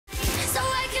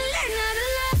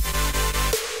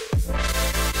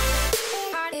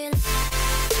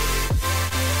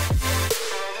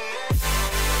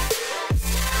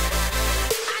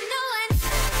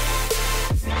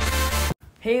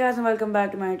Hey guys and welcome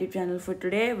back to my YouTube channel. For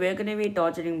today, we're gonna be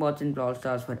torturing bots in Brawl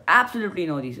Stars for absolutely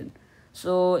no reason.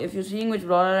 So if you're seeing which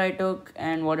brawler I took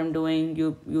and what I'm doing,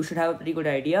 you should have a pretty good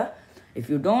idea. If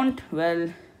you don't, well,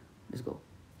 let's go.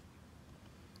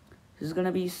 This is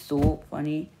gonna be so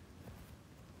funny.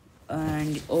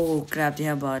 And oh crap, they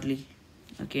have Barley.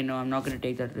 Okay, no, I'm not gonna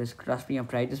take that risk. Trust me, I've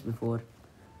tried this before.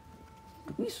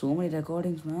 Took me so many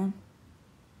recordings, man.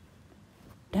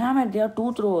 Damn it, there are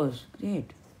two throwers.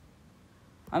 Great.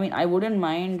 I mean, I wouldn't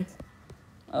mind,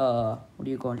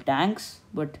 tanks,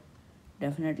 but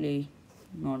definitely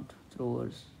not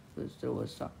throwers, because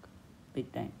throwers suck,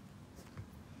 big time.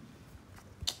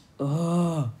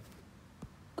 Oh,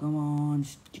 come on,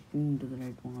 sticking to the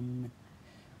right one.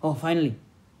 Oh, finally.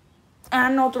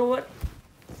 And no thrower.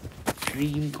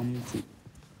 Dream come true.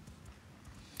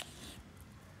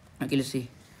 Okay, let's see.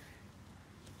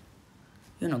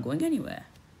 You're not going anywhere.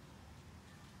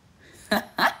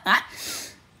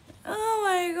 Oh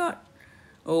my god.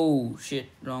 Oh shit,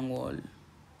 wrong wall.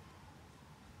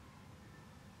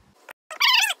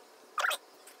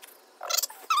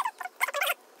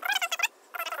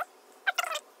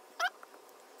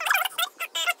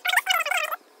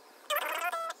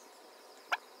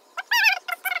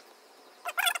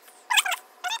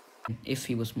 If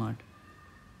he was smart.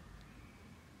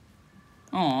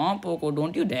 Aw, Poco,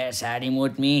 don't you dare sad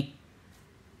emote me.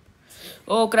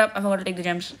 Oh crap, I forgot to take the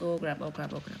gems. Oh crap, oh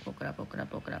crap, oh crap, oh crap, oh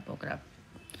crap, oh crap, oh crap.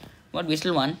 What, we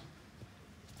still won?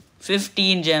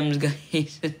 15 gems,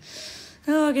 guys.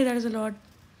 Oh, okay, that is a lot.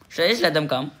 Should I just let them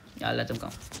come? Yeah, I'll let them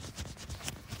come.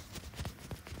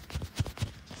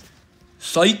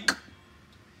 Psych!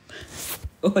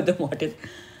 Oh, the mortis.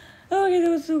 Oh, okay, that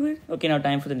was so good. Okay, now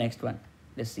time for the next one.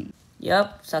 Let's see.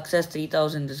 Yup, success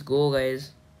 3000. Let's go,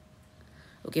 guys.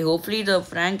 Okay, hopefully the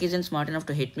Frank isn't smart enough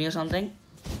to hit me or something.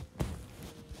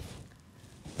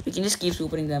 We can just keep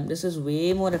supering them. This is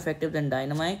way more effective than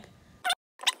dynamite.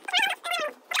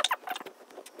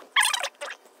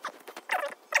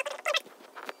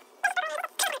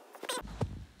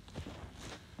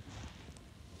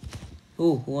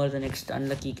 Ooh, who are the next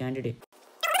unlucky candidate?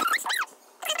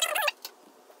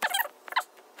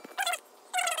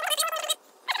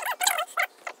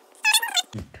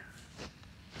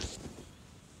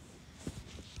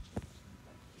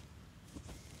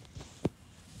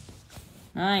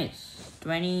 Nice.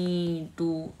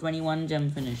 21 gem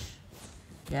finish.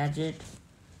 Gadget.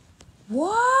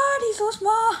 What? He's so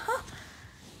smart.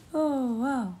 Oh,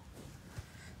 wow.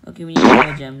 Okay, we need one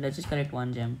more gem. Let's just collect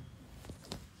one gem.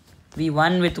 We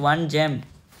won with one gem.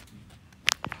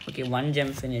 Okay, one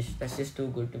gem finish. That's just too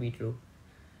good to be true.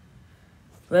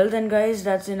 Well then, guys,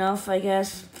 that's enough, I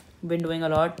guess. Been doing a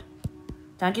lot.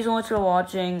 Thank you so much for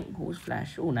watching. Who's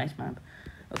Flash? Oh, nice map.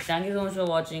 Okay, thank you so much for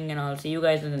watching, and I'll see you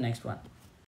guys in the next one.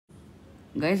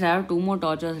 Guys, I have 2 more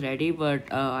torches ready,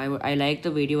 but I like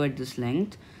the video at this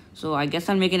length. So I guess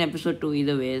I'll make an episode 2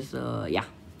 either ways. Yeah.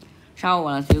 Ciao,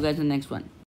 I'll see you guys in the next one.